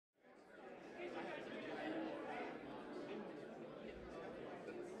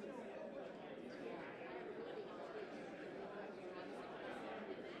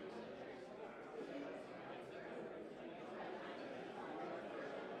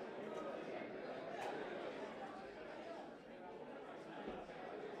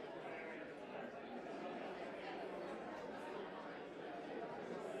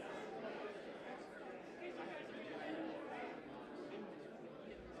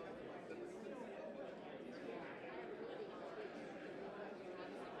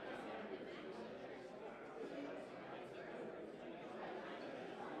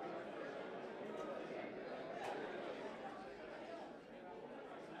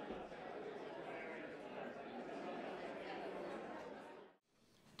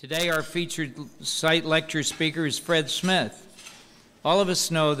Today our featured site lecture speaker is Fred Smith. All of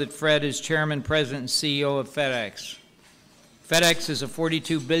us know that Fred is Chairman, President, and CEO of FedEx. FedEx is a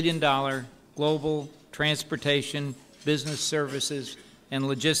 $42 billion global transportation, business services, and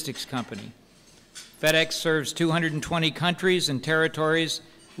logistics company. FedEx serves 220 countries and territories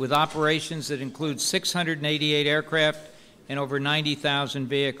with operations that include 688 aircraft and over 90,000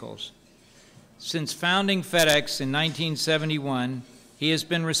 vehicles. Since founding FedEx in 1971, he has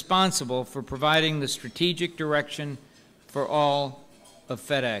been responsible for providing the strategic direction for all of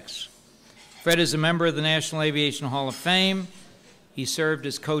FedEx. Fred is a member of the National Aviation Hall of Fame. He served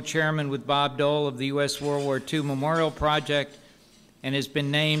as co-chairman with Bob Dole of the U.S. World War II Memorial Project and has been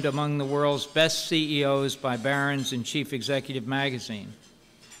named among the world's best CEOs by Barron's and Chief Executive Magazine.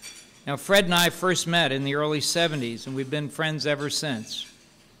 Now, Fred and I first met in the early 70s, and we've been friends ever since.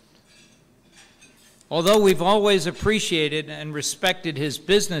 Although we've always appreciated and respected his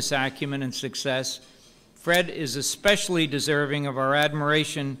business acumen and success, Fred is especially deserving of our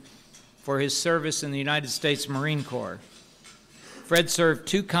admiration for his service in the United States Marine Corps. Fred served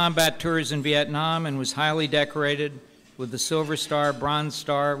 2 combat tours in Vietnam and was highly decorated with the Silver Star, Bronze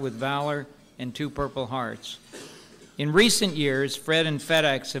Star with Valor, and 2 Purple Hearts. In recent years, Fred and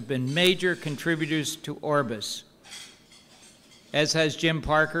FedEx have been major contributors to Orbis, as has Jim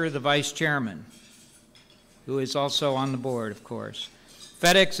Parker, the vice chairman, who is also on the board, of course.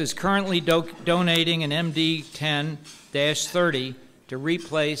 FedEx is currently donating an MD-10-30 to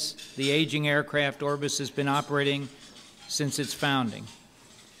replace the aging aircraft Orbis has been operating since its founding.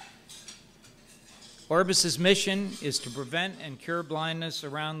 Orbis's mission is to prevent and cure blindness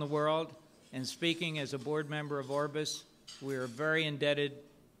around the world, and speaking as a board member of Orbis, we are very indebted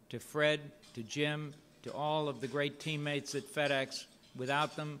to Fred, to Jim, to all of the great teammates at FedEx.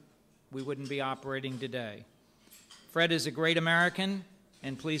 Without them, we wouldn't be operating today. Fred is a great American,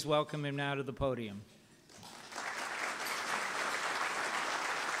 and please welcome him now to the podium.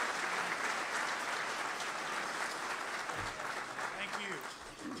 Thank you.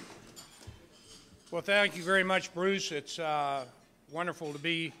 Well, thank you very much, Bruce. It's wonderful to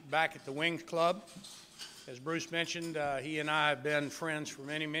be back at the Wings Club. As Bruce mentioned, he and I have been friends for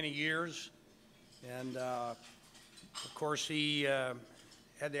many, many years. And, of course, he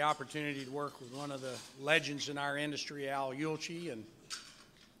had the opportunity to work with one of the legends in our industry, Al Yulchi, and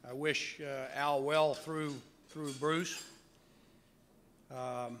I wish Al well through Bruce.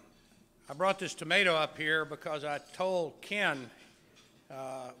 I brought this tomato up here because I told Ken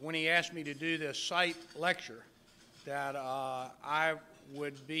when he asked me to do this site lecture that I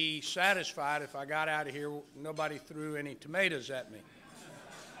would be satisfied if I got out of here, nobody threw any tomatoes at me.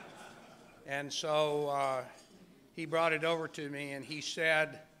 And so he brought it over to me, and he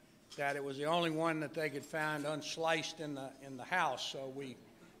said that it was the only one that they could find unsliced in the house. So we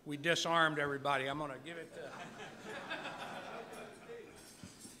disarmed everybody. I'm going to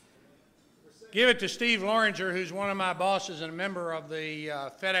give it to Steve Loringer, who's one of my bosses and a member of the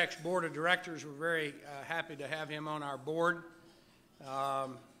FedEx Board of Directors. We're very happy to have him on our board. I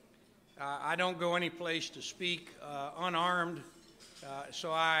don't go any place to speak unarmed.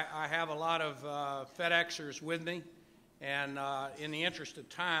 So I have a lot of FedExers with me, and in the interest of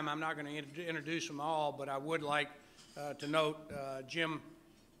time, I'm not going to introduce them all, but I would like to note Jim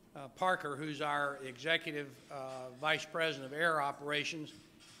Parker, who's our Executive Vice President of Air Operations,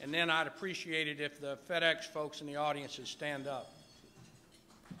 and then I'd appreciate it if the FedEx folks in the audience would stand up.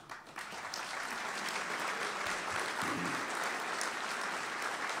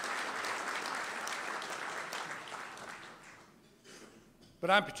 But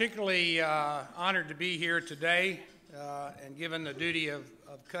I'm particularly honored to be here today and given the duty of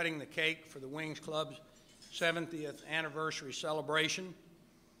cutting the cake for the Wings Club's 70th anniversary celebration.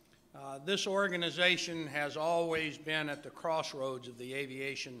 This organization has always been at the crossroads of the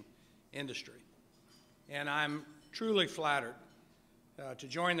aviation industry, and I'm truly flattered to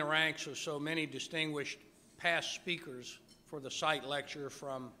join the ranks of so many distinguished past speakers for the site lecture,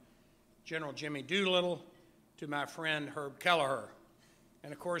 from General Jimmy Doolittle to my friend Herb Kelleher.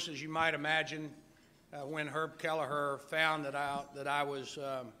 And of course, as you might imagine, when Herb Kelleher found that I was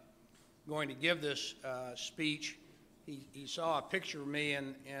going to give this speech, he saw a picture of me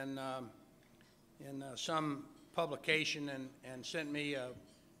in some publication and sent me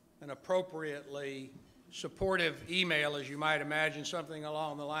an appropriately supportive email, as you might imagine. Something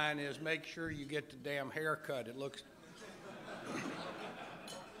along the line is, make sure you get the damn haircut. It looks...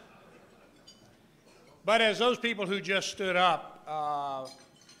 But as those people who just stood up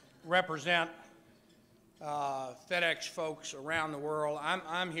represent FedEx folks around the world,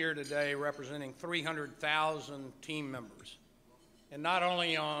 I'm here today representing 300,000 team members and not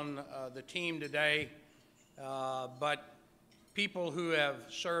only on the team today, but people who have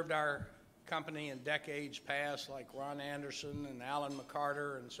served our company in decades past, like Ron Anderson and Alan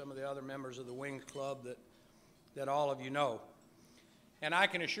McCarter and some of the other members of the Wings Club that all of you know. And I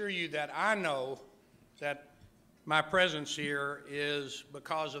can assure you that I know that my presence here is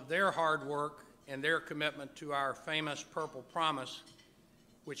because of their hard work and their commitment to our famous Purple Promise,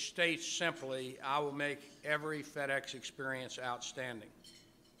 which states simply, I will make every FedEx experience outstanding.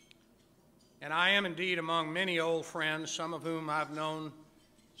 And I am indeed among many old friends, some of whom I've known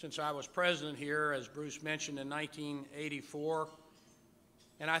since I was president here, as Bruce mentioned, in 1984.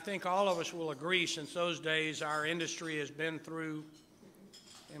 And I think all of us will agree, since those days, our industry has been through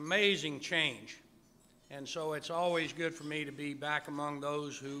amazing change. And so it's always good for me to be back among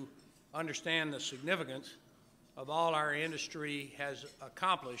those who understand the significance of all our industry has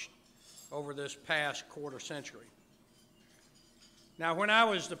accomplished over this past quarter century. Now, when I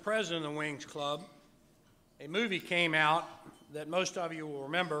was the president of the Wings Club, a movie came out that most of you will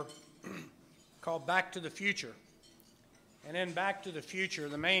remember called Back to the Future. And in Back to the Future,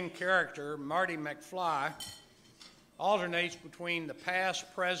 the main character, Marty McFly, alternates between the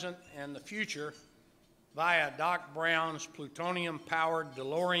past, present, and the future via Doc Brown's plutonium-powered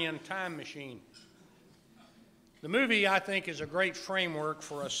DeLorean time machine. The movie, I think, is a great framework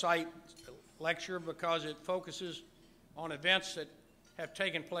for a site lecture because it focuses on events that have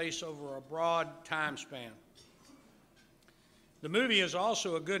taken place over a broad time span. The movie is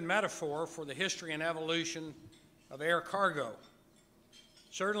also a good metaphor for the history and evolution of air cargo.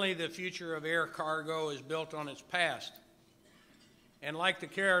 Certainly, the future of air cargo is built on its past. And like the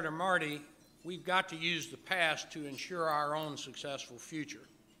character Marty, we've got to use the past to ensure our own successful future.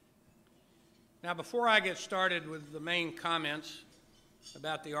 Now, before I get started with the main comments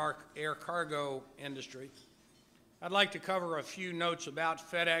about the air cargo industry, I'd like to cover a few notes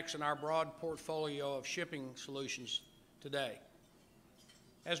about FedEx and our broad portfolio of shipping solutions today.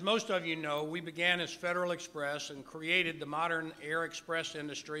 As most of you know, we began as Federal Express and created the modern air express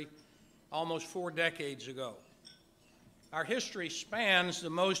industry almost 4 decades ago. Our history spans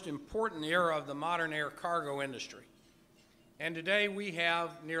the most important era of the modern air cargo industry. And today we have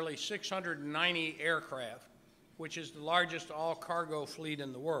nearly 690 aircraft, which is the largest all-cargo fleet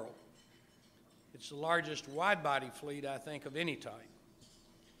in the world. It's the largest wide-body fleet, I think, of any type.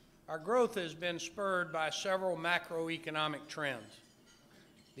 Our growth has been spurred by several macroeconomic trends.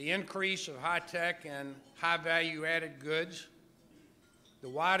 The increase of high-tech and high-value added goods, the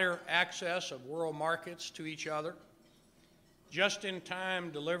wider access of world markets to each other, just-in-time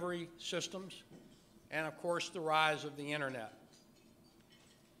delivery systems, and of course the rise of the internet.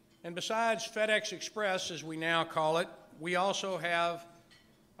 And besides FedEx Express, as we now call it, we also have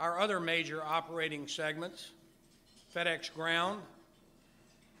our other major operating segments, FedEx Ground,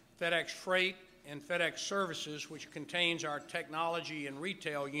 FedEx Freight, and FedEx Services, which contains our technology and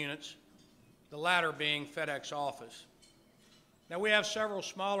retail units, the latter being FedEx Office. Now, we have several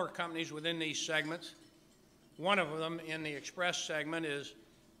smaller companies within these segments. One of them in the Express segment is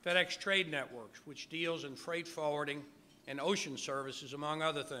FedEx Trade Networks, which deals in freight forwarding and ocean services, among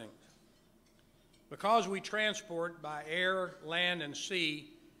other things. Because we transport by air, land, and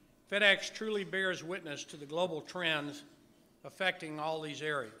sea, FedEx truly bears witness to the global trends affecting all these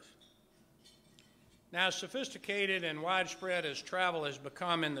areas. Now, as sophisticated and widespread as travel has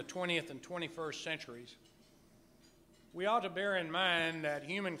become in the 20th and 21st centuries, we ought to bear in mind that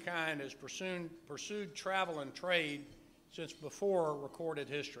humankind has pursued travel and trade since before recorded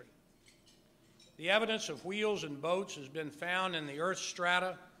history. The evidence of wheels and boats has been found in the Earth's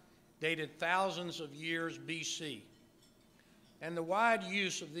strata dated thousands of years BC. And the wide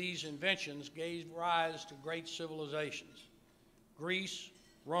use of these inventions gave rise to great civilizations. Greece,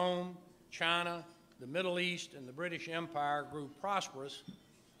 Rome, China, the Middle East, and the British Empire grew prosperous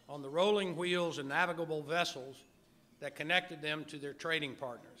on the rolling wheels and navigable vessels that connected them to their trading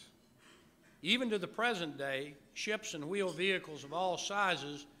partners. Even to the present day, ships and wheeled vehicles of all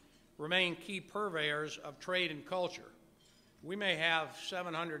sizes remain key purveyors of trade and culture. We may have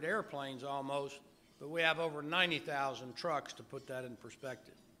 700 airplanes almost, but we have over 90,000 trucks, to put that in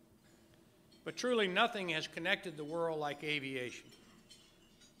perspective. But truly nothing has connected the world like aviation.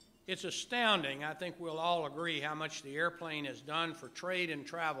 It's astounding, I think we'll all agree, how much the airplane has done for trade and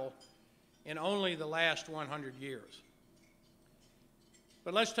travel in only the last 100 years.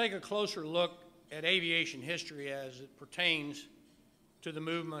 But let's take a closer look at aviation history as it pertains to the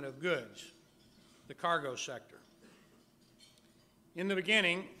movement of goods, the cargo sector. In the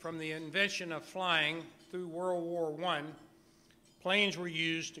beginning, from the invention of flying through World War I, planes were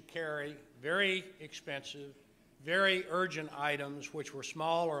used to carry very expensive, very urgent items which were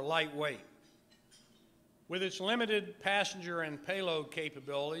small or lightweight. With its limited passenger and payload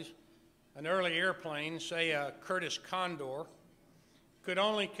capabilities, an early airplane, say a Curtiss Condor, could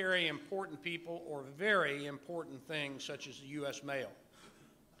only carry important people or very important things such as the U.S. mail.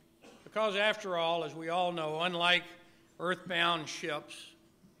 Because after all, as we all know, unlike earthbound ships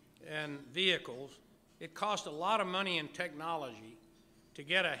and vehicles, it cost a lot of money and technology to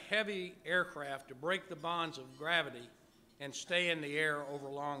get a heavy aircraft to break the bonds of gravity and stay in the air over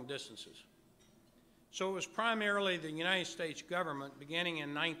long distances. So it was primarily the United States government, beginning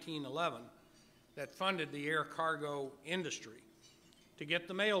in 1911, that funded the air cargo industry to get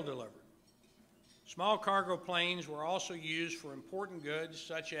the mail delivered. Small cargo planes were also used for important goods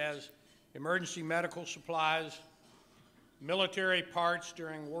such as emergency medical supplies, military parts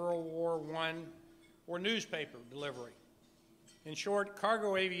during World War I, or newspaper delivery. In short,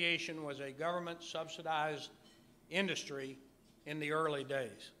 cargo aviation was a government-subsidized industry in the early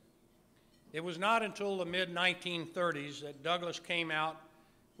days. It was not until the mid-1930s that Douglas came out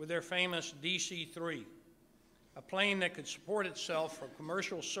with their famous DC-3, a plane that could support itself for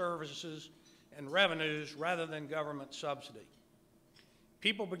commercial services and revenues rather than government subsidy.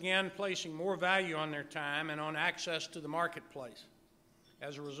 People began placing more value on their time and on access to the marketplace.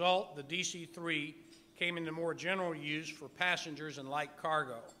 As a result, the DC-3 came into more general use for passengers and light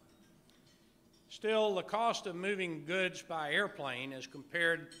cargo. Still, the cost of moving goods by airplane as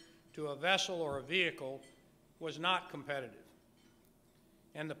compared to a vessel or a vehicle was not competitive.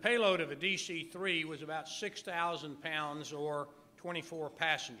 And the payload of a DC-3 was about 6,000 pounds or 24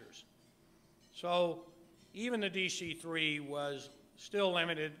 passengers. So even the DC-3 was still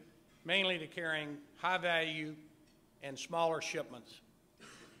limited mainly to carrying high value and smaller shipments.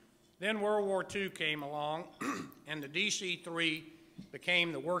 Then World War II came along and the DC-3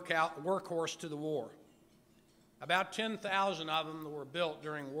 became the workhorse to the war. About 10,000 of them were built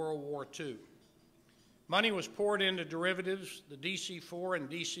during World War II. Money was poured into derivatives, the DC-4 and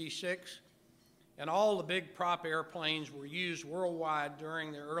DC-6, and all the big prop airplanes were used worldwide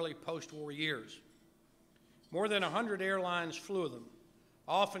during the early post-war years. More than 100 airlines flew them,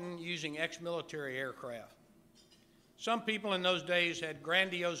 often using ex-military aircraft. Some people in those days had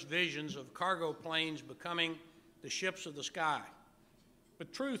grandiose visions of cargo planes becoming the ships of the sky.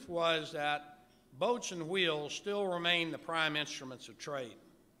 But truth was that boats and wheels still remain the prime instruments of trade.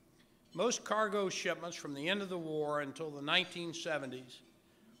 Most cargo shipments from the end of the war until the 1970s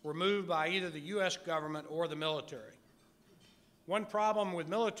were moved by either the U.S. government or the military. One problem with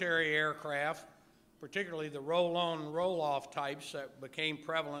military aircraft, particularly the roll-on, roll-off types that became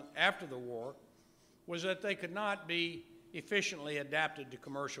prevalent after the war, was that they could not be efficiently adapted to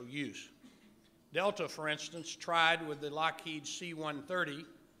commercial use. Delta, for instance, tried with the Lockheed C-130,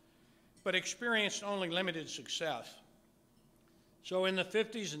 but experienced only limited success. So in the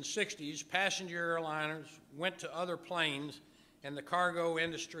 50s and 60s, passenger airliners went to other planes and the cargo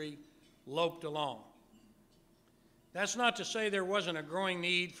industry loped along. That's not to say there wasn't a growing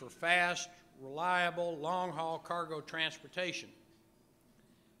need for fast, reliable, long-haul cargo transportation.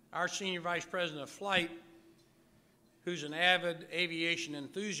 Our Senior Vice President of Flight, who's an avid aviation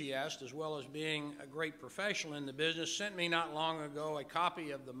enthusiast as well as being a great professional in the business, sent me not long ago a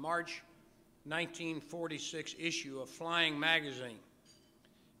copy of the March 1946 issue of Flying Magazine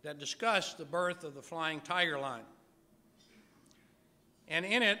that discussed the birth of the Flying Tiger line. And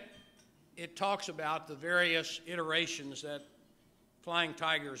in it, it talks about the various iterations that Flying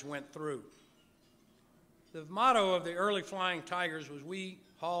Tigers went through. The motto of the early Flying Tigers was, "We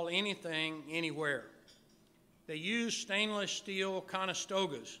haul anything, anywhere." They used stainless steel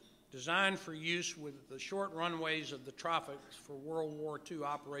Conestogas designed for use with the short runways of the tropics for World War II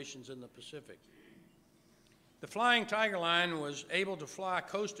operations in the Pacific. The Flying Tiger line was able to fly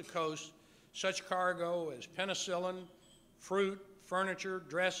coast to coast such cargo as penicillin, fruit, furniture,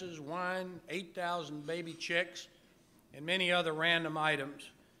 dresses, wine, 8,000 baby chicks, and many other random items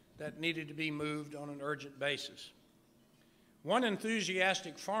that needed to be moved on an urgent basis. One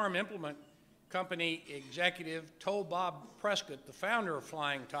enthusiastic farm implement company executive told Bob Prescott, the founder of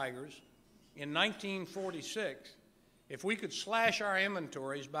Flying Tigers, in 1946, if we could slash our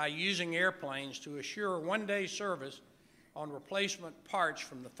inventories by using airplanes to assure one-day service on replacement parts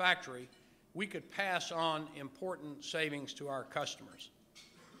from the factory, we could pass on important savings to our customers.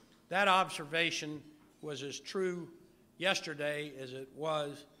 That observation was as true yesterday as it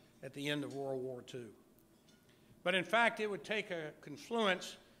was at the end of World War II. But in fact, it would take a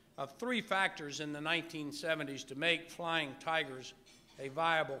confluence of three factors in the 1970s to make Flying Tigers a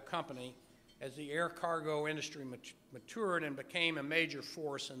viable company as the air cargo industry matured and became a major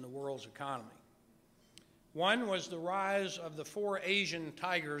force in the world's economy. One was the rise of the four Asian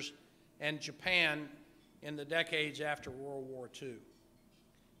tigers and Japan in the decades after World War II.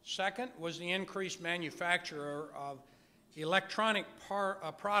 Second was the increased manufacture of electronic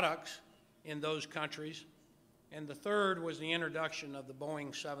products in those countries. And the third was the introduction of the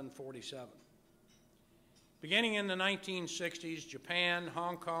Boeing 747. Beginning in the 1960s, Japan,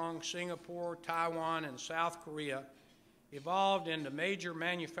 Hong Kong, Singapore, Taiwan, and South Korea evolved into major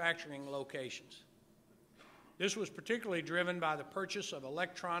manufacturing locations. This was particularly driven by the purchase of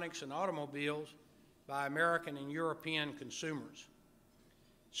electronics and automobiles by American and European consumers.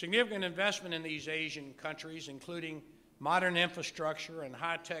 Significant investment in these Asian countries, including modern infrastructure and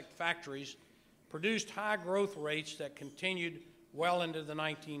high-tech factories, produced high growth rates that continued well into the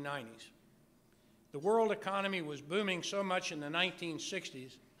 1990s. The world economy was booming so much in the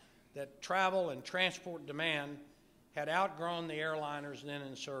 1960s that travel and transport demand had outgrown the airliners then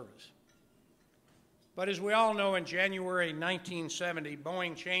in service. But as we all know, in January 1970,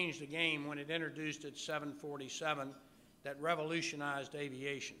 Boeing changed the game when it introduced its 747 that revolutionized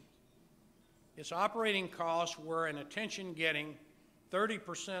aviation. Its operating costs were an attention-getting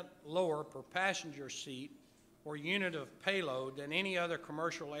 30% lower per passenger seat or unit of payload than any other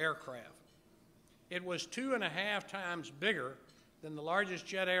commercial aircraft. It was 2.5 times bigger than the largest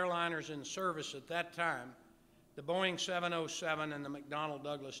jet airliners in service at that time, the Boeing 707 and the McDonnell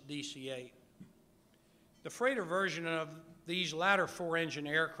Douglas DC-8. The freighter version of these latter four-engine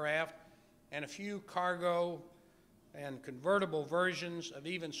aircraft and a few cargo and convertible versions of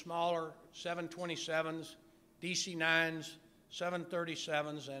even smaller 727s, DC-9s,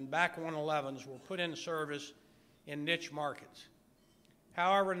 737s, and BAC 111s were put in service in niche markets.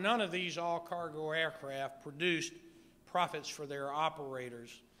 However, none of these all-cargo aircraft produced profits for their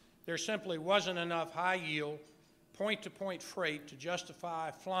operators. There simply wasn't enough high-yield, point-to-point freight to justify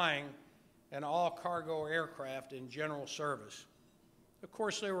flying an all-cargo aircraft in general service. Of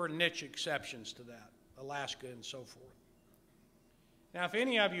course, there were niche exceptions to that, Alaska and so forth. Now, if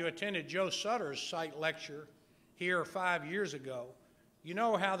any of you attended Joe Sutter's site lecture here 5 years ago, you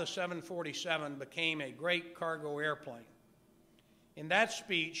know how the 747 became a great cargo airplane. In that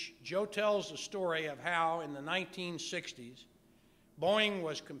speech, Joe tells the story of how in the 1960s, Boeing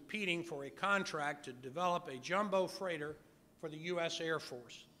was competing for a contract to develop a jumbo freighter for the U.S. Air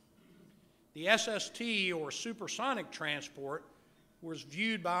Force. The SST, or supersonic transport, was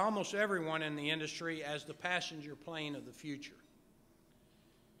viewed by almost everyone in the industry as the passenger plane of the future.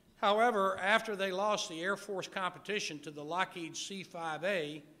 However, after they lost the Air Force competition to the Lockheed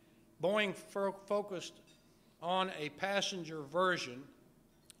C-5A, Boeing focused on a passenger version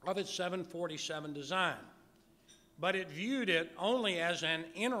of its 747 design, but it viewed it only as an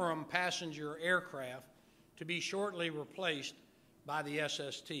interim passenger aircraft to be shortly replaced by the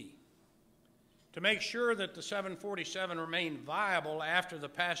SST. To make sure that the 747 remained viable after the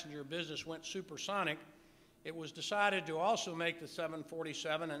passenger business went supersonic, it was decided to also make the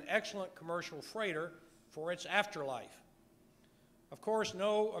 747 an excellent commercial freighter for its afterlife. Of course,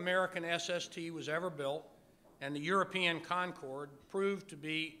 no American SST was ever built, and the European Concorde proved to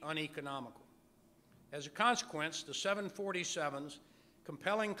be uneconomical. As a consequence, the 747's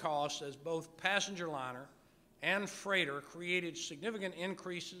compelling costs as both passenger liner and freighter created significant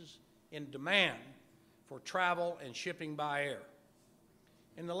increases in demand for travel and shipping by air.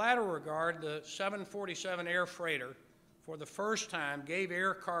 In the latter regard, the 747 air freighter, for the first time, gave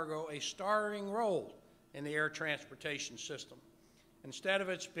air cargo a starring role in the air transportation system, instead of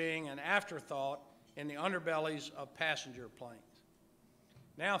its being an afterthought in the underbellies of passenger planes.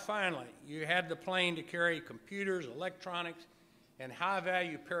 Now, finally, you had the plane to carry computers, electronics, and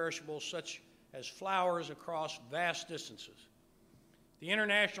high-value perishables such as flowers across vast distances. The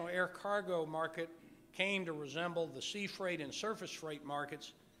international air cargo market came to resemble the sea freight and surface freight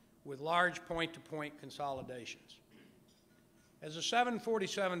markets with large point-to-point consolidations. As the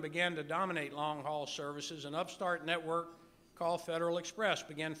 747 began to dominate long-haul services, an upstart network called Federal Express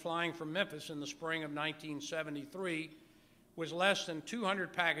began flying from Memphis in the spring of 1973 with less than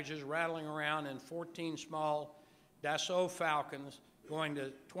 200 packages rattling around in 14 small Dassault Falcons going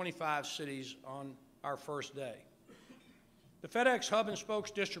to 25 cities on our first day. The FedEx hub and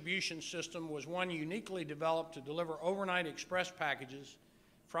spokes distribution system was one uniquely developed to deliver overnight express packages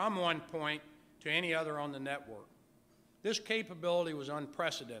from one point to any other on the network. This capability was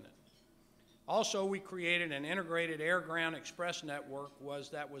unprecedented. Also, we created an integrated air-ground express network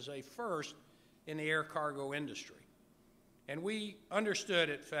that was a first in the air cargo industry. And we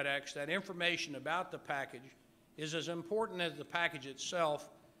understood at FedEx that information about the package is as important as the package itself,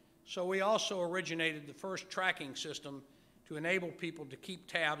 so we also originated the first tracking system to enable people to keep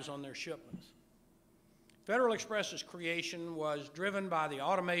tabs on their shipments. Federal Express's creation was driven by the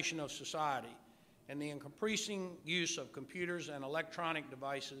automation of society and the increasing use of computers and electronic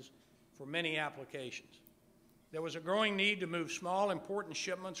devices for many applications. There was a growing need to move small, important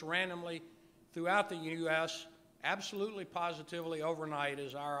shipments randomly throughout the U.S., absolutely positively overnight,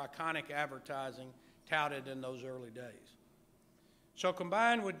 as our iconic advertising touted in those early days. So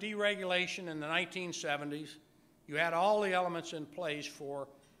combined with deregulation in the 1970s, you had all the elements in place for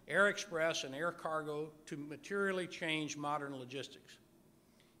air express and air cargo to materially change modern logistics.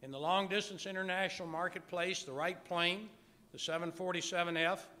 In the long-distance international marketplace, the Wright plane, the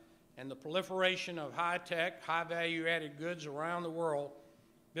 747F, and the proliferation of high-tech, high-value-added goods around the world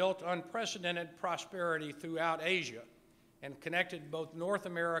built unprecedented prosperity throughout Asia and connected both North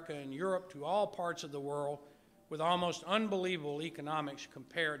America and Europe to all parts of the world with almost unbelievable economics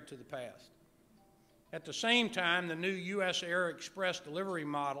compared to the past. At the same time, the new U.S. Air Express delivery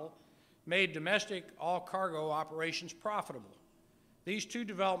model made domestic all-cargo operations profitable. These two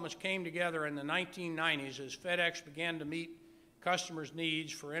developments came together in the 1990s as FedEx began to meet customers'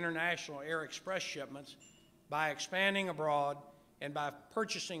 needs for international air express shipments by expanding abroad and by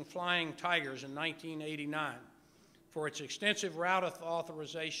purchasing Flying Tigers in 1989 for its extensive route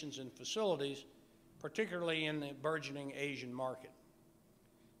authorizations and facilities, particularly in the burgeoning Asian market.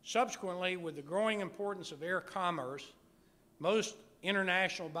 Subsequently, with the growing importance of air commerce, most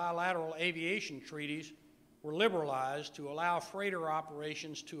international bilateral aviation treaties were liberalized to allow freighter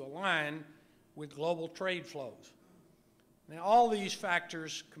operations to align with global trade flows. Now, all these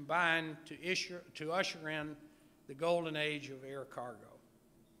factors combine to usher in the golden age of air cargo.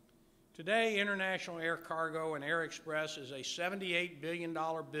 Today, international air cargo and air express is a $78 billion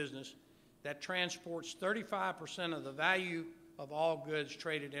business that transports 35% of the value of all goods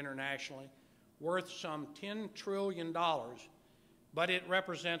traded internationally, worth some $10 trillion, but it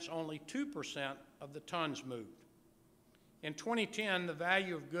represents only 2% of the tons moved. In 2010, the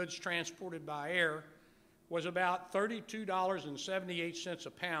value of goods transported by air was about $32.78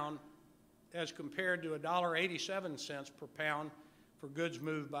 a pound as compared to $1.87 per pound for goods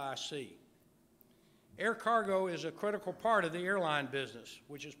moved by sea. Air cargo is a critical part of the airline business,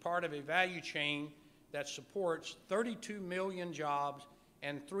 which is part of a value chain that supports 32 million jobs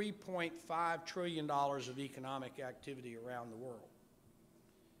and $3.5 trillion of economic activity around the world.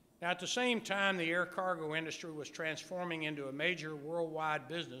 Now, at the same time the air cargo industry was transforming into a major worldwide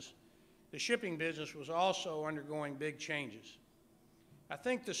business, the shipping business was also undergoing big changes. I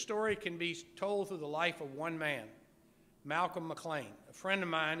think the story can be told through the life of one man, Malcolm McLean, a friend of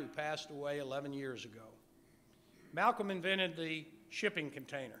mine who passed away 11 years ago. Malcolm invented the shipping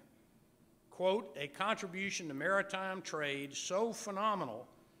container, quote, a contribution to maritime trade so phenomenal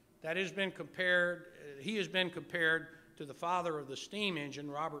that he has been compared to the father of the steam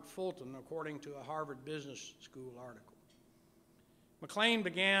engine, Robert Fulton, according to a Harvard Business School article. McLean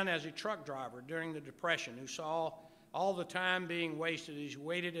began as a truck driver during the Depression, who saw all the time being wasted as he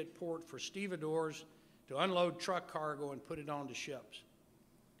waited at port for stevedores to unload truck cargo and put it onto ships.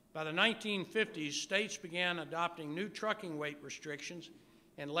 By the 1950s, states began adopting new trucking weight restrictions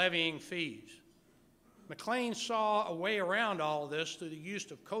and levying fees. McLean saw a way around all of this through the use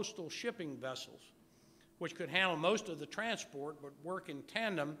of coastal shipping vessels, which could handle most of the transport but work in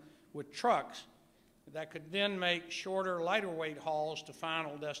tandem with trucks that could then make shorter, lighter weight hauls to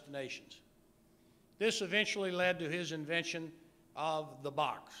final destinations. This eventually led to his invention of the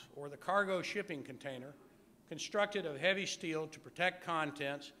box, or the cargo shipping container, constructed of heavy steel to protect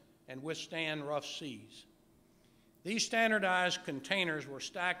contents and withstand rough seas. These standardized containers were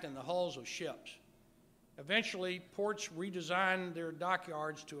stacked in the hulls of ships. Eventually, ports redesigned their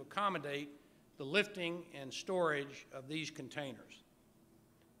dockyards to accommodate the lifting and storage of these containers.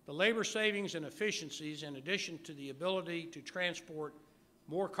 The labor savings and efficiencies, in addition to the ability to transport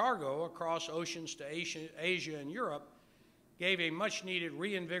more cargo across oceans to Asia and Europe, gave a much-needed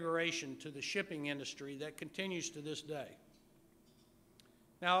reinvigoration to the shipping industry that continues to this day.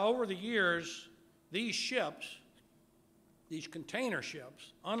 Now, over the years, these ships, these container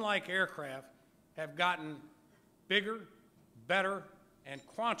ships, unlike aircraft, have gotten bigger, better, and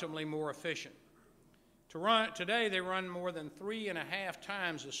quantumly more efficient. Today, they run more than 3.5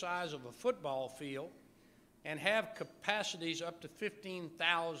 times the size of a football field and have capacities up to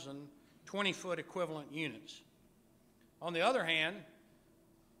 15,000 20-foot equivalent units. On the other hand,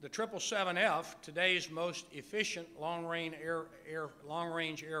 the 777F, today's most efficient long-range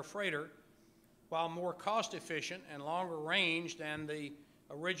air freighter, while more cost-efficient and longer range than the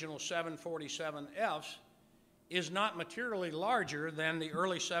original 747Fs, is not materially larger than the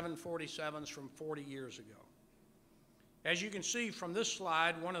early 747s from 40 years ago. As you can see from this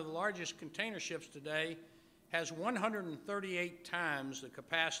slide, one of the largest container ships today has 138 times the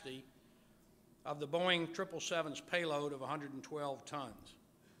capacity of the Boeing 777's payload of 112 tons.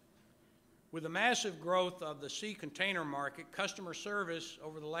 With the massive growth of the sea container market, customer service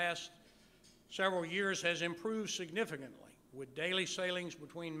over the last several years has improved significantly, with daily sailings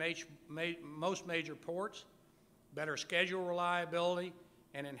between most major ports, better schedule reliability,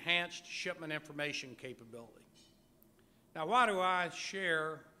 and enhanced shipment information capability. Now, why do I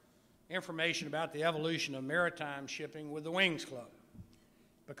share information about the evolution of maritime shipping with the Wings Club?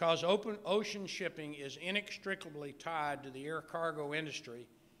 Because open ocean shipping is inextricably tied to the air cargo industry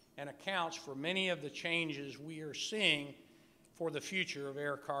and accounts for many of the changes we are seeing for the future of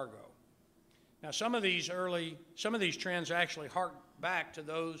air cargo. Now, some of these trends actually hark back to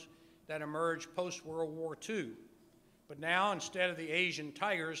those that emerged post-World War II. But now, instead of the Asian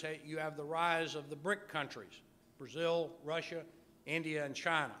tigers, you have the rise of the BRIC countries: Brazil, Russia, India, and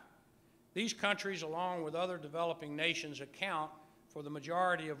China. These countries, along with other developing nations, account for the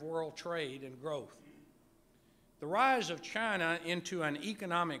majority of world trade and growth. The rise of China into an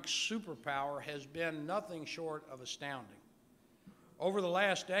economic superpower has been nothing short of astounding. Over the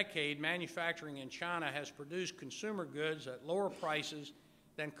last decade, manufacturing in China has produced consumer goods at lower prices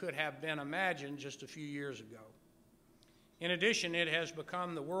than could have been imagined just a few years ago. In addition, it has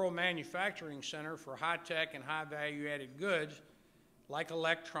become the world manufacturing center for high-tech and high-value-added goods like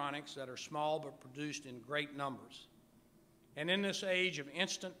electronics that are small but produced in great numbers. And in this age of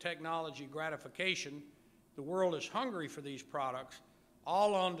instant technology gratification, the world is hungry for these products,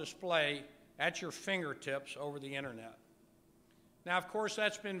 all on display at your fingertips over the internet. Now, of course,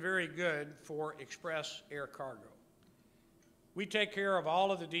 that's been very good for express air cargo. We take care of all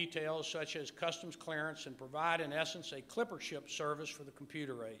of the details, such as customs clearance, and provide, in essence, a clipper ship service for the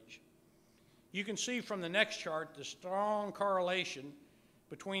computer age. You can see from the next chart the strong correlation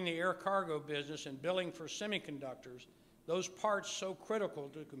between the air cargo business and billing for semiconductors, those parts so critical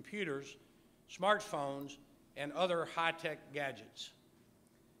to computers, smartphones, and other high-tech gadgets.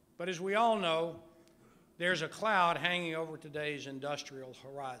 But as we all know, there's a cloud hanging over today's industrial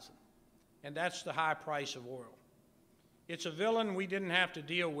horizon, and that's the high price of oil. It's a villain we didn't have to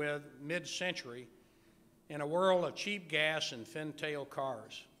deal with mid-century in a world of cheap gas and fin-tail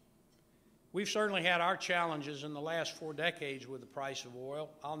cars. We've certainly had our challenges in the last 4 decades with the price of oil.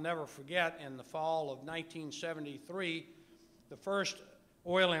 I'll never forget, in the fall of 1973, the first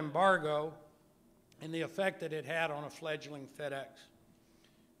oil embargo and the effect that it had on a fledgling FedEx.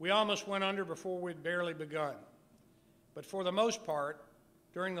 We almost went under before we'd barely begun. But for the most part,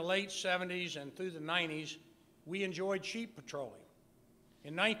 during the late 70s and through the 90s, we enjoyed cheap petroleum.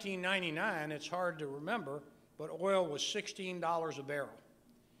 In 1999, it's hard to remember, but oil was $16 a barrel.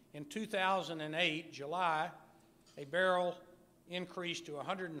 In 2008, July, a barrel increased to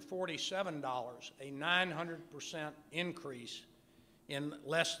 $147, a 900% increase in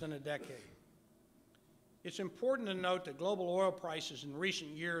less than a decade. It's important to note that global oil prices in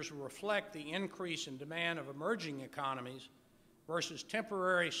recent years reflect the increase in demand of emerging economies versus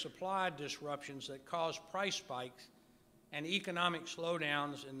temporary supply disruptions that caused price spikes and economic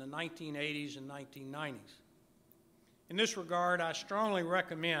slowdowns in the 1980s and 1990s. In this regard, I strongly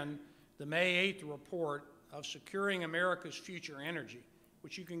recommend the May 8th report of Securing America's Future Energy,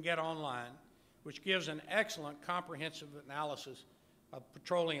 which you can get online, which gives an excellent comprehensive analysis of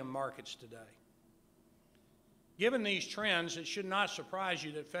petroleum markets today. Given these trends, it should not surprise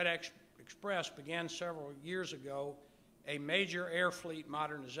you that FedEx Express began several years ago a major air fleet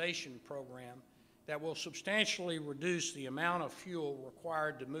modernization program that will substantially reduce the amount of fuel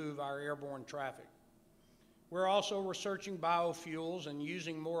required to move our airborne traffic. We're also researching biofuels and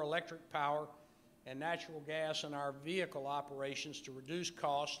using more electric power and natural gas in our vehicle operations to reduce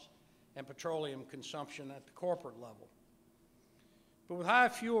costs and petroleum consumption at the corporate level. But with high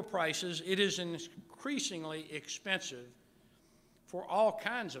fuel prices, it is increasingly expensive for all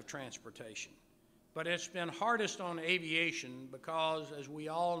kinds of transportation. But it's been hardest on aviation because, as we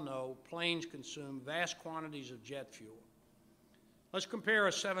all know, planes consume vast quantities of jet fuel. Let's compare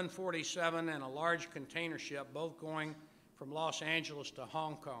a 747 and a large container ship, both going from Los Angeles to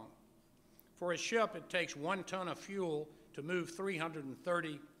Hong Kong. For a ship, it takes 1 ton of fuel to move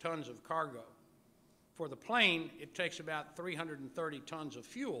 330 tons of cargo. For the plane, it takes about 330 tons of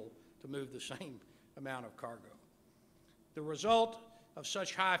fuel to move the same amount of cargo. The result of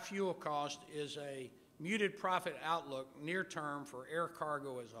such high fuel cost is a muted profit outlook near term for air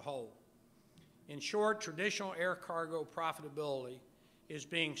cargo as a whole. In short, traditional air cargo profitability is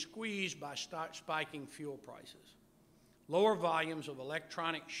being squeezed by spiking fuel prices, lower volumes of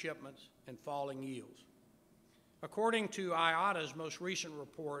electronic shipments, and falling yields. According to IATA's most recent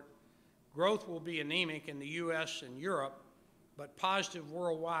report, Growth will be anemic in the U.S. and Europe, but positive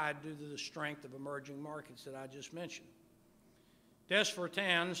worldwide due to the strength of emerging markets that I just mentioned. Des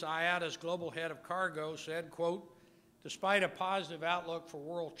Vertans, IATA's global head of cargo, said, quote, "Despite a positive outlook for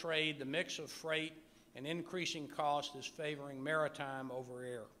world trade, the mix of freight and increasing cost is favoring maritime over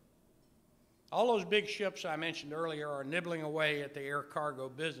air." All those big ships I mentioned earlier are nibbling away at the air cargo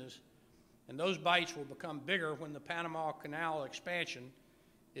business, and those bites will become bigger when the Panama Canal expansion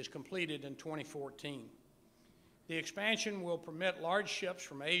is completed in 2014. The expansion will permit large ships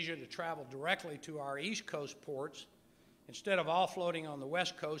from Asia to travel directly to our East Coast ports instead of offloading on the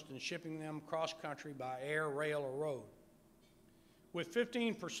West Coast and shipping them cross-country by air, rail, or road. With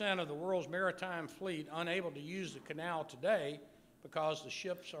 15% of the world's maritime fleet unable to use the canal today because the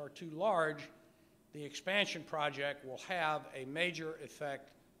ships are too large, the expansion project will have a major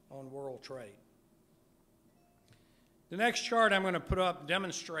effect on world trade. The next chart I'm going to put up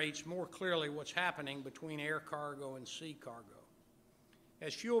demonstrates more clearly what's happening between air cargo and sea cargo.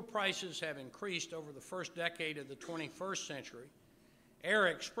 As fuel prices have increased over the first decade of the 21st century, air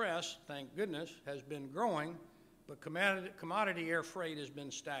express, thank goodness, has been growing, but commodity air freight has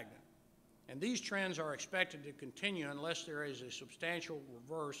been stagnant. And these trends are expected to continue unless there is a substantial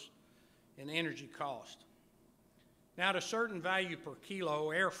reverse in energy cost. Now, at a certain value per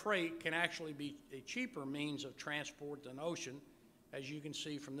kilo, air freight can actually be a cheaper means of transport than ocean, as you can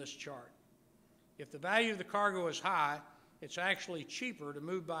see from this chart. If the value of the cargo is high, it's actually cheaper to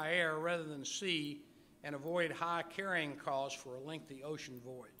move by air rather than sea and avoid high carrying costs for a lengthy ocean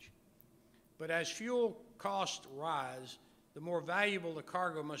voyage. But as fuel costs rise, the more valuable the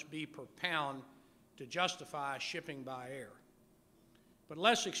cargo must be per pound to justify shipping by air. But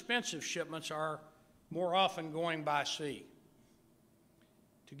less expensive shipments are more often going by sea.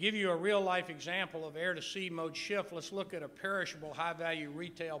 To give you a real-life example of air-to-sea mode shift, let's look at a perishable high-value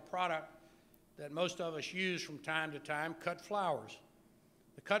retail product that most of us use from time to time, cut flowers.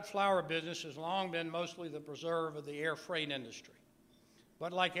 The cut flower business has long been mostly the preserve of the air freight industry.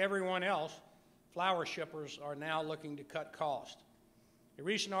 But like everyone else, flower shippers are now looking to cut cost. A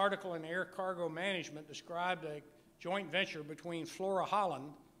recent article in Air Cargo Management described a joint venture between Flora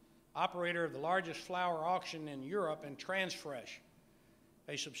Holland, operator of the largest flower auction in Europe, and Transfresh,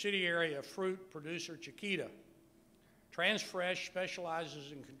 a subsidiary of fruit producer Chiquita. Transfresh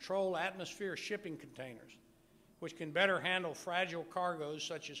specializes in controlled atmosphere shipping containers, which can better handle fragile cargoes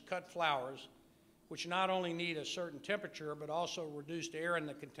such as cut flowers, which not only need a certain temperature but also reduced air in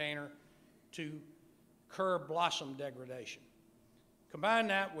the container to curb blossom degradation. Combine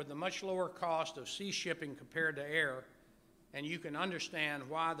that with the much lower cost of sea shipping compared to air, and you can understand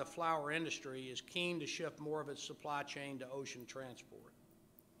why the flower industry is keen to shift more of its supply chain to ocean transport.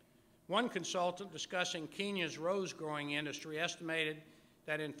 One consultant discussing Kenya's rose growing industry estimated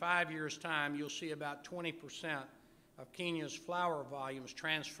that in 5 years' time you'll see about 20% of Kenya's flower volumes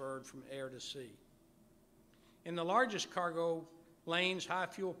transferred from air to sea. In the largest cargo lanes, high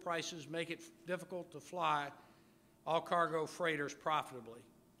fuel prices make it difficult to fly all cargo freighters profitably,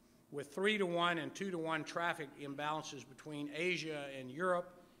 with 3-to-1 and 2-to-1 traffic imbalances between Asia and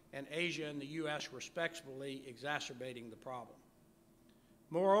Europe and Asia and the U.S. respectively exacerbating the problem.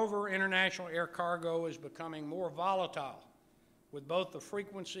 Moreover, international air cargo is becoming more volatile, with both the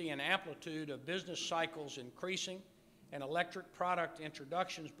frequency and amplitude of business cycles increasing and electric product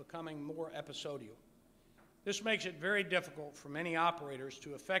introductions becoming more episodial. This makes it very difficult for many operators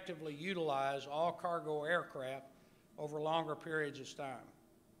to effectively utilize all cargo aircraft over longer periods of time.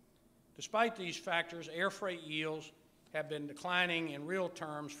 Despite these factors, air freight yields have been declining in real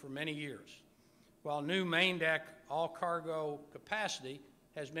terms for many years, while new main deck all-cargo capacity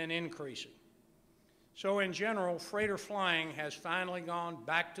has been increasing. So in general, freighter flying has finally gone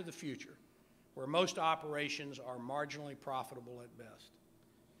back to the future, where most operations are marginally profitable at best.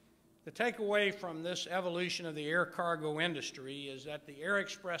 The takeaway from this evolution of the air cargo industry is that the air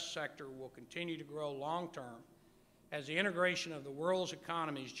express sector will continue to grow long-term as the integration of the world's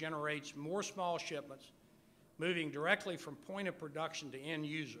economies generates more small shipments moving directly from point of production to end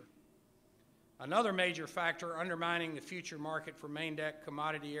user. Another major factor undermining the future market for main deck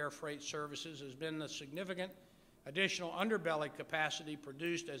commodity air freight services has been the significant additional underbelly capacity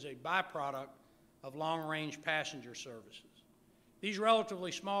produced as a byproduct of long-range passenger services. These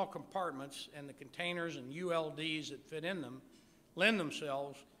relatively small compartments and the containers and ULDs that fit in them lend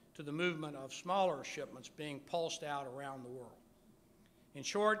themselves to the movement of smaller shipments being pulsed out around the world. In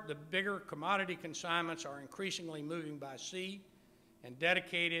short, the bigger commodity consignments are increasingly moving by sea, and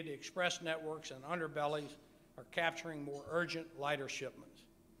dedicated express networks and underbellies are capturing more urgent, lighter shipments.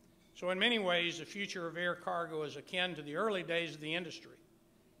 So in many ways, the future of air cargo is akin to the early days of the industry,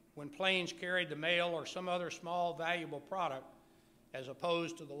 when planes carried the mail or some other small valuable product as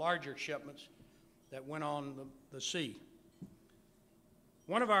opposed to the larger shipments that went on the sea.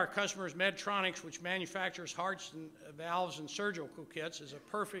 One of our customers, Medtronics, which manufactures hearts and valves and surgical kits, is a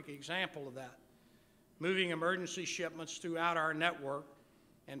perfect example of that, moving emergency shipments throughout our network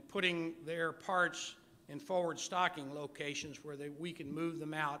and putting their parts in forward stocking locations where we can move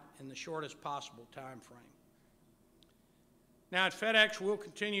them out in the shortest possible time frame. Now at FedEx, we'll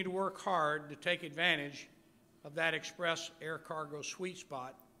continue to work hard to take advantage of that express air cargo sweet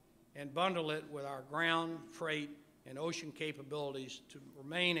spot and bundle it with our ground, freight, and ocean capabilities to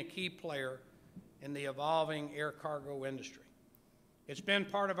remain a key player in the evolving air cargo industry. It's been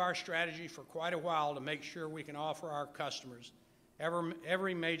part of our strategy for quite a while to make sure we can offer our customers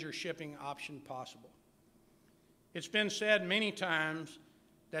every major shipping option possible. It's been said many times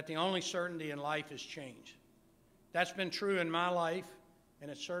that the only certainty in life is change. That's been true in my life,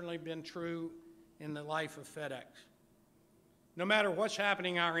 and it's certainly been true in the life of FedEx. No matter what's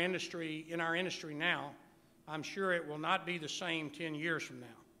happening in our industry now, I'm sure it will not be the same 10 years from now.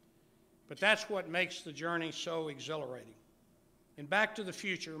 But that's what makes the journey so exhilarating. In Back to the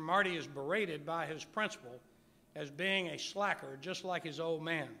Future, Marty is berated by his principal as being a slacker, just like his old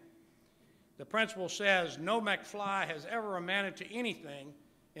man. The principal says, "No McFly has ever amounted to anything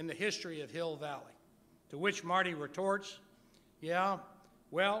in the history of Hill Valley." To which Marty retorts, "Yeah,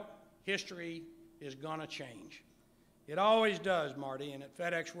 well, history is gonna change." It always does, Marty, and at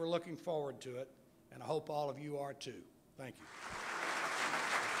FedEx we're looking forward to it, and I hope all of you are too. Thank you.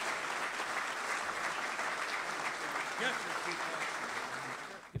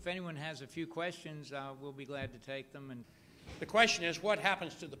 If anyone has a few questions, we'll be glad to take them. And the question is, what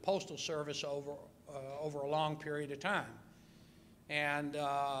happens to the Postal Service over a long period of time? And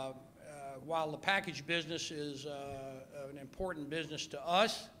while the package business is an important business to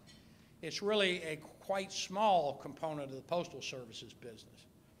us, it's really a quite small component of the Postal Service's business.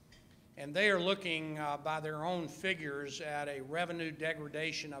 And they are looking, by their own figures, at a revenue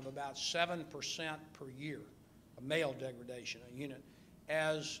degradation of about 7% per year, a mail degradation, a unit,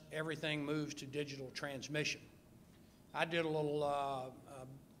 as everything moves to digital transmission. I did a little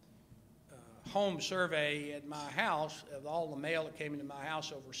home survey at my house of all the mail that came into my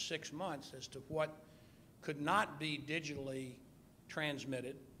house over 6 months as to what could not be digitally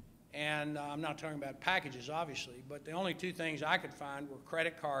transmitted. And I'm not talking about packages, obviously, but the only two things I could find were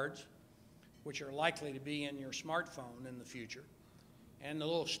credit cards, which are likely to be in your smartphone in the future, and the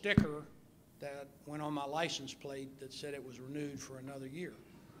little sticker that went on my license plate that said it was renewed for another year.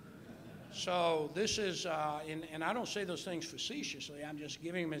 So this is, and I don't say those things facetiously, I'm just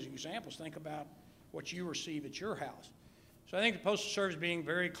giving them as examples. Think about what you receive at your house. So I think the Postal Service being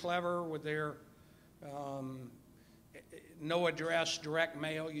very clever with their no address, direct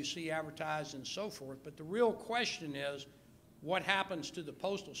mail, you see advertised and so forth, but the real question is, what happens to the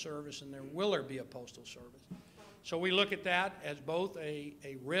Postal Service, and will there be a Postal Service? So we look at that as both a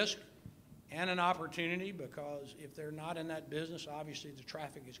risk and an opportunity, because if they're not in that business, obviously the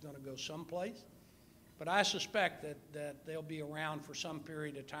traffic is going to go someplace. But I suspect that they'll be around for some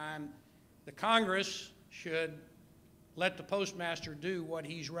period of time. The Congress should let the postmaster do what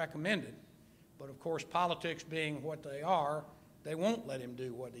he's recommended. But of course, politics being what they are, they won't let him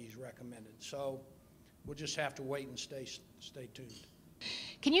do what he's recommended. So we'll just have to wait and stay tuned.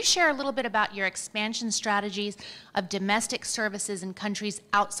 Can you share a little bit about your expansion strategies of domestic services in countries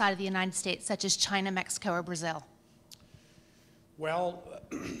outside of the United States, such as China, Mexico, or Brazil? Well,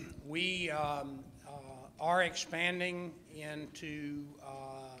 we are expanding into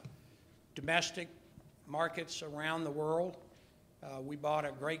domestic markets around the world. We bought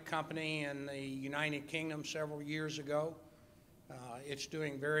a great company in the United Kingdom several years ago. It's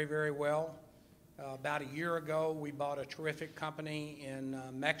doing very, very well. About a year ago, we bought a terrific company in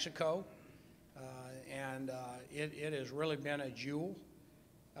Mexico, and it has really been a jewel.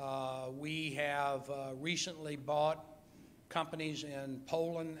 We have recently bought companies in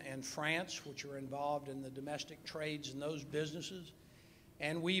Poland and France, which are involved in the domestic trades in those businesses.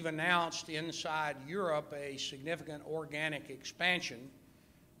 And we've announced inside Europe a significant organic expansion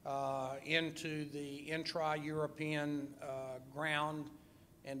into the intra-European ground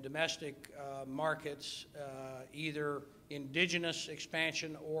and domestic markets, either indigenous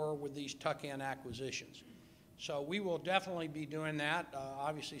expansion or with these tuck-in acquisitions. So we will definitely be doing that.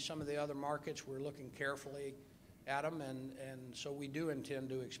 Obviously, some of the other markets, we're looking carefully at them, and so we do intend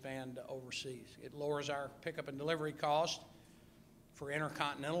to expand overseas. It lowers our pickup and delivery cost for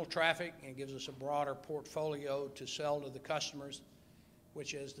intercontinental traffic and gives us a broader portfolio to sell to the customers,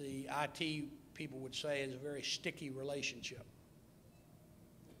 which, as the IT people would say, is a very sticky relationship.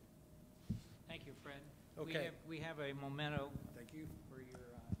 Fred. Okay. We have a memento Thank you. for your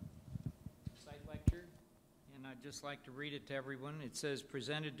site lecture, and I'd just like to read it to everyone. It says,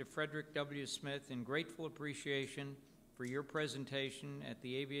 presented to Frederick W. Smith in grateful appreciation for your presentation at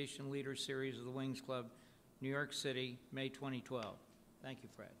the Aviation Leader Series of the Wings Club, New York City, May 2012. Thank you,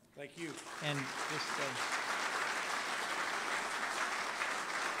 Fred. Thank you. And just